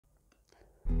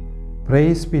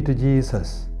Praise be to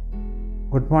Jesus.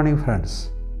 Good morning, friends.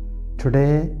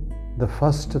 Today, the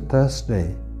first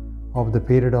Thursday of the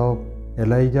period of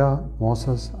Elijah,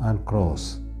 Moses, and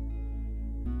cross.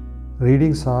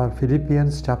 Readings are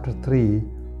Philippians chapter 3,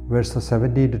 verses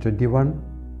 17 to 21,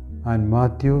 and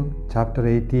Matthew chapter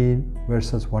 18,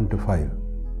 verses 1 to 5.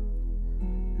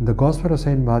 In the Gospel of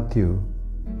St. Matthew,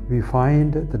 we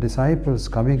find the disciples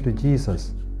coming to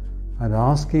Jesus and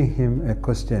asking him a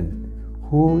question: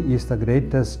 who is the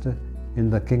greatest in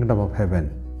the kingdom of heaven?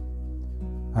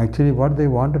 Actually, what they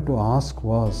wanted to ask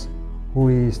was, who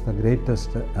is the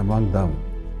greatest among them?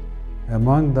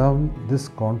 Among them, this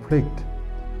conflict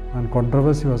and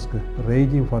controversy was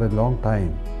raging for a long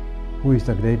time. Who is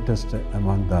the greatest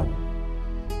among them?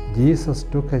 Jesus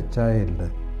took a child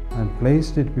and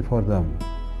placed it before them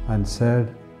and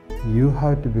said, "You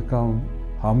have to become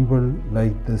humble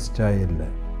like this child.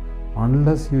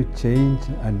 Unless you change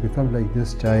and become like this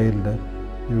child,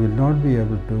 you will not be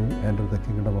able to enter the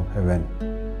kingdom of heaven."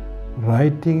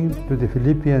 Writing to the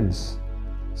Philippians,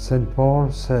 St.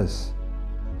 Paul says,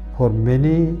 "For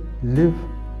many live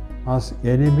as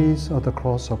enemies of the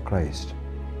cross of Christ.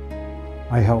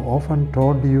 I have often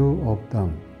told you of them,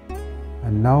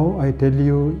 and now I tell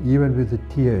you even with the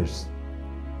tears,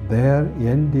 their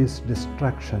end is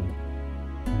destruction,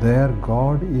 their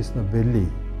God is the belly,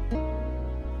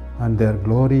 and their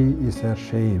glory is their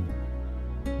shame.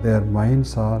 Their minds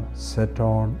are set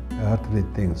on earthly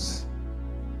things."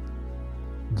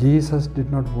 Jesus did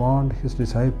not want his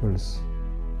disciples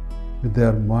with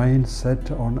their minds set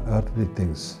on earthly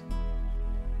things.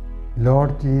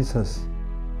 Lord Jesus,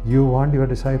 you want your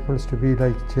disciples to be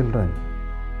like children,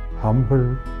 humble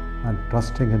and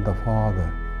trusting in the Father.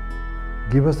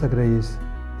 Give us the grace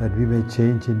that we may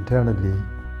change internally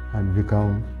and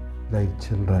become like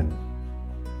children.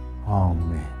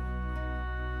 Amen.